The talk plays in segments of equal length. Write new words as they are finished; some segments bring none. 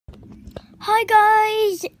Hi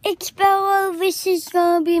guys, it's Bella. This is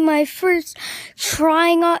gonna be my first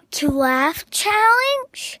try not to laugh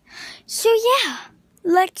challenge. So yeah,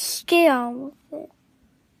 let's get on with it.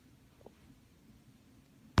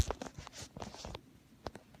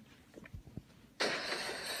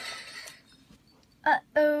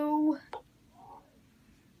 Uh-oh.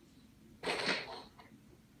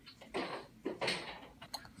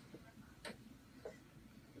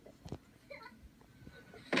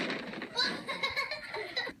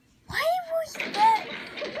 Why was that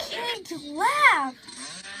kid laugh?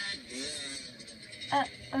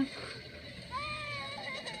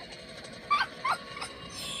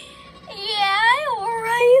 Yeah, I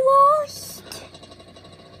already lost.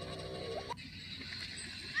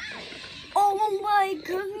 Oh my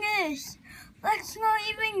goodness, that's not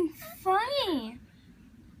even funny.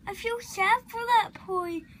 I feel sad for that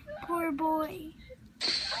poor boy.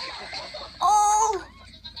 Oh,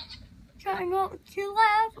 try not to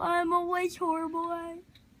laugh. I'm always horrible at it.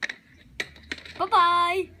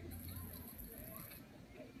 Bye-bye.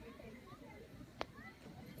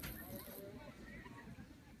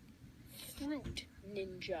 Fruit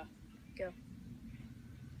ninja. Go.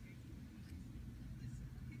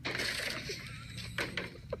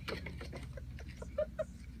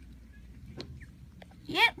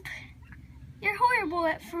 Yep, you're horrible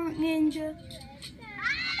at Fruit Ninja.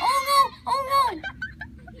 Oh no, oh no.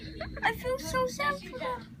 I feel so sad for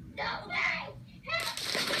them.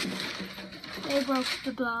 They broke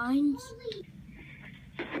the blinds.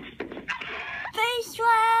 Face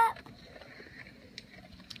slap.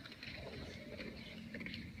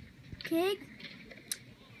 Pig,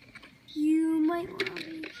 you might want to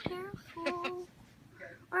be careful,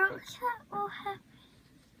 or else that will happen.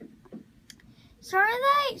 Sorry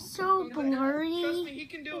that it's so blurry. Trust me, he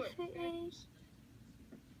can do it. Is.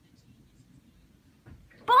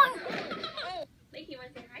 Bonk! Oh, Lakey,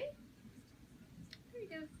 want to say hi? Here you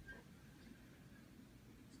go.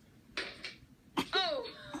 Oh!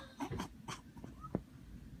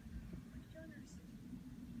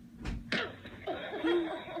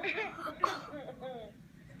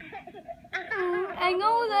 I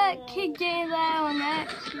know that kid did that on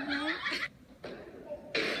accident.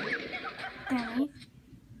 Danny.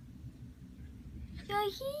 Yeah,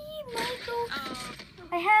 he might go.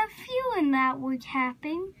 I have a feeling that would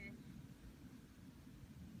happen.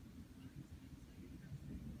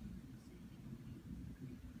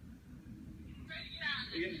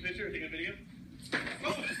 Are you getting a picture or taking a video?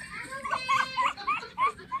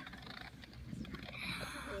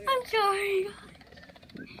 I'm sorry.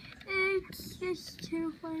 It's just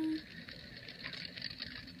too funny.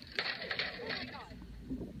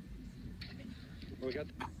 We got.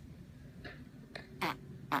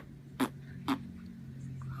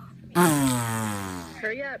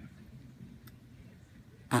 Hurry up.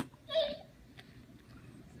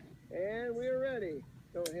 And we're ready.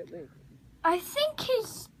 Don't hit me. I think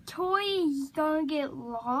his toy is gonna get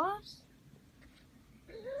lost.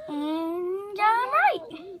 And I'm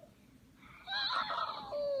right.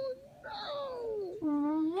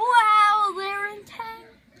 Wow, they're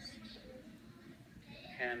intense.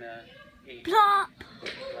 Hannah. Plop.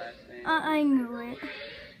 Last name. I knew it.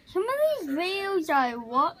 Some of these videos I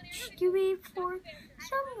watched before,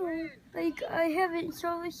 some like I haven't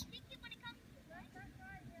saw this.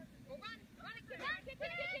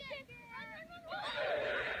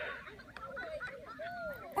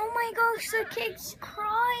 Oh my gosh, the kid's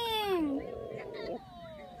crying.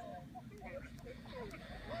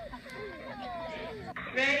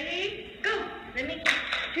 Ready? Go! Let me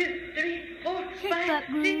 2, 3, 4, Kick 5, that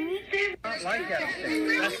 6, movie. 7. Not like that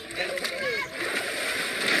thing.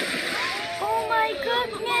 Oh my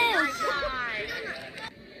goodness.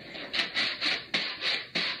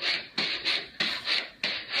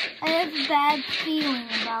 I have a bad feeling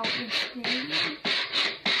about this video.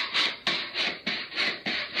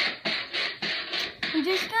 I'm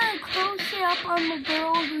just gonna close it up on the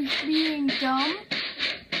girl who's being dumb.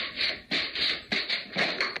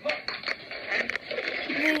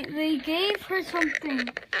 They gave her something.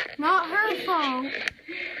 Not her fault.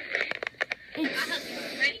 It's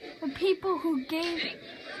the people who gave.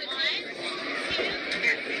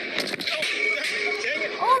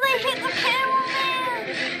 Oh, they hit the cameraman!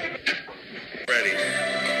 Ready.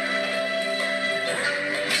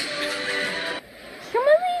 Some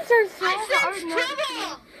of these are so hard not to.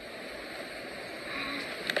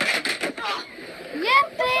 Yep,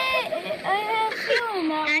 I have a feeling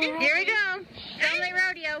that one. Here we go. Family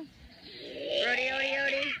rodeo. Rodeo,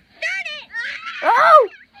 rodeo. Start it! Oh!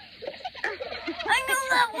 I knew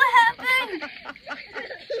that would happen!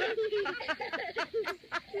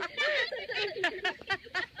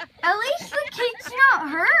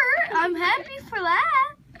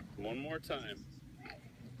 time.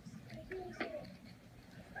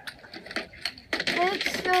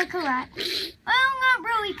 It's still collapse. Well, not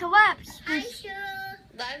really collapse. Hi, Shul.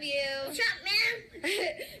 Love you. What's up, man?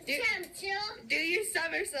 Do your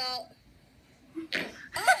somersault.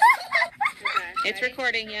 It's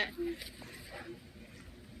recording yet.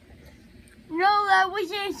 No, that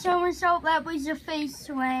wasn't a somersault. That was a face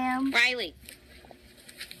slam. Riley.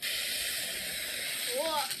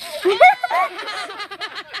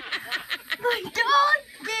 The dog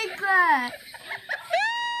did that.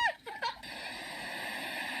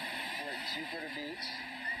 We're at Jupiter Beach.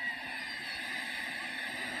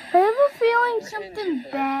 I have a feeling something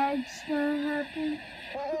bad's gonna happen.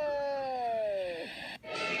 Hey!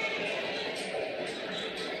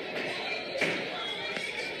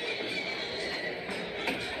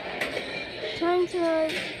 Time to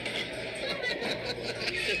like.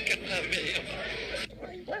 Just got that video.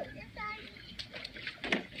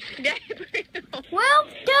 Well,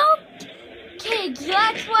 don't, kids.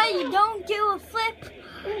 That's why you don't do a flip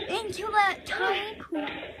into that tiny pool.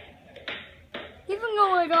 Even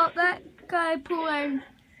though I got that guy pool and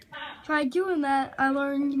tried doing that, I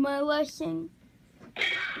learned my lesson.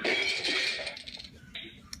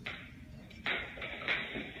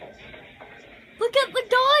 Look at the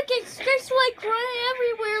dog. It's just like running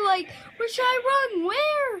everywhere. Like, where should I run?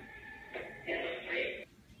 Where?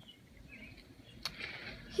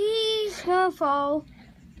 He's gonna fall.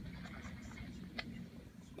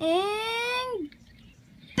 And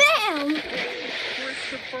bam!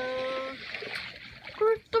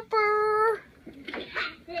 Christopher!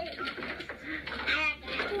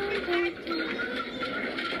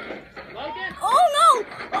 Oh no!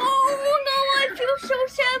 Oh no! I feel so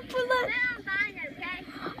sad for the. I'm fine, okay?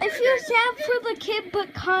 I feel sad for the kid,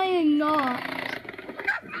 but kinda not.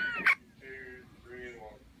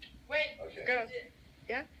 Wait. Go.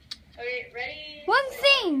 Yeah? Okay, ready? One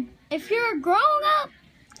thing, if you're a grown up,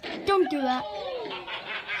 don't do that.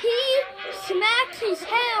 He smacked his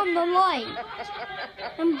head on the light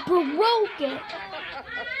and broke it.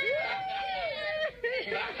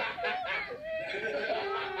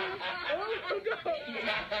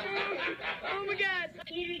 Oh my God.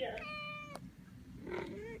 Here we go.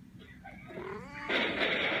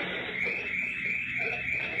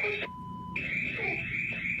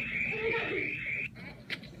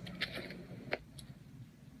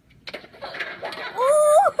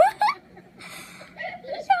 Oh!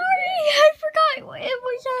 Sorry, I forgot it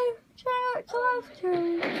was a try not to laugh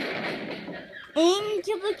turn.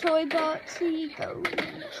 Into the toy box he goes.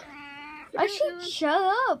 I should shut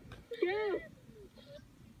up.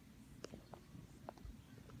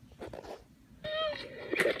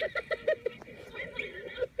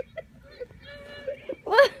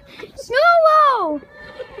 What? Snowball!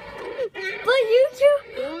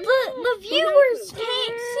 The viewers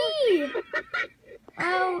can't see.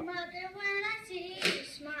 Mother, when I see you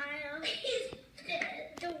smile,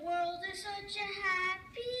 the world is such a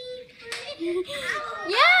happy place.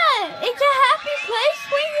 Yeah, it's a happy place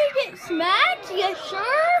when you get smacked. You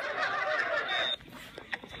sure?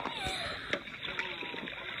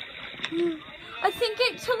 I think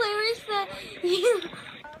it's hilarious that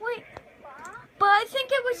wait, but I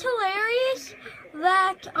think it was hilarious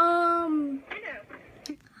that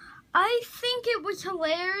I think it was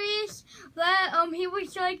hilarious that he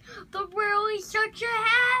was like, the world is such a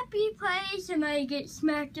happy place, and I get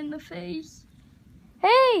smacked in the face.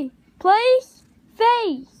 Hey, place,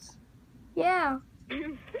 face. Yeah.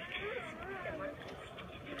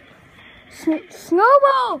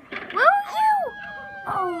 Snowball, will you?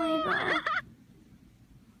 Oh my God.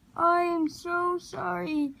 I am so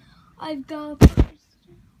sorry. I've got a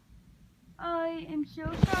question. I am so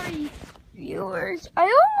sorry, viewers. I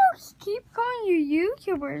almost keep calling you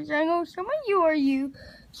YouTubers. I know some of you are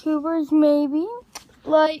YouTubers, maybe.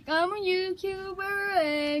 Like, I'm a YouTuber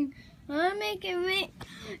and I'm making it.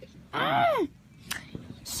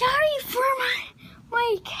 Sorry for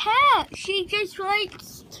my cat. She just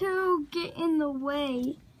likes to get in the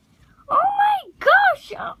way. Oh my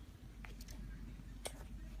gosh!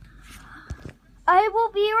 I will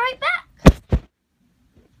be right back.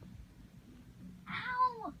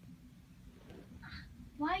 Ow!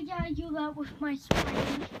 Why did I do that with my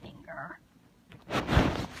spraying finger?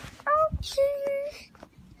 Ouchie!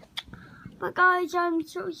 But guys, I'm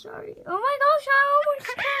so sorry. Oh my gosh, I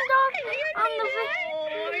almost turned off on the video.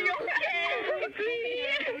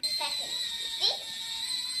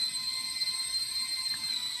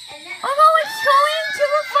 Oh no, it's going to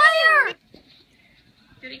the fire!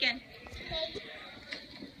 Do it again.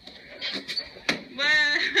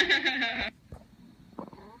 Wow.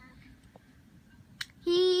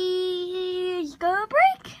 He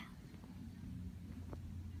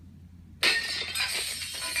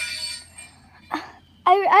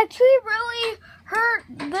actually really hurt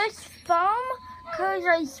this thumb because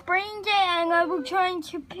I sprained it and I was trying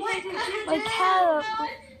to pick my cat up.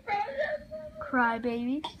 Cry,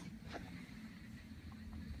 baby.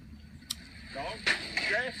 Dog?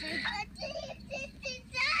 Grassy?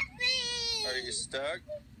 Are you stuck?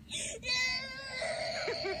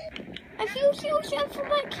 I feel so sad for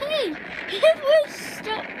my kid. It was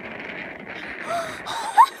stuck.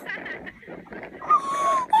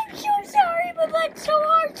 I'm so sorry, but that's so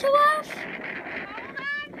hard to laugh.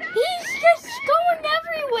 He's just going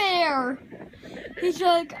everywhere. He's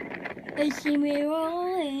like, they see me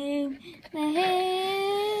rolling the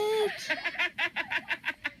hedge.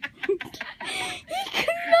 He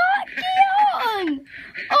could not get on.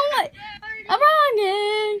 Oh my, I'm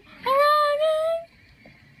running.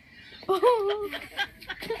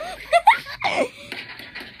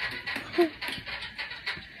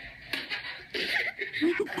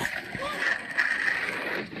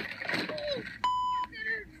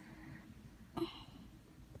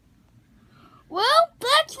 Well,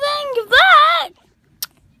 let's think of that.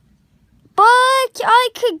 But I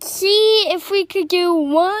could see if we could do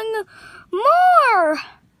one more.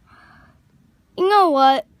 You know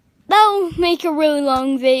what? That'll make a really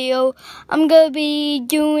long video. I'm going to be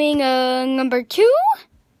doing number 2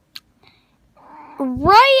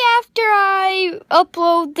 right after I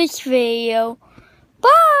upload this video.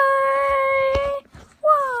 Bye!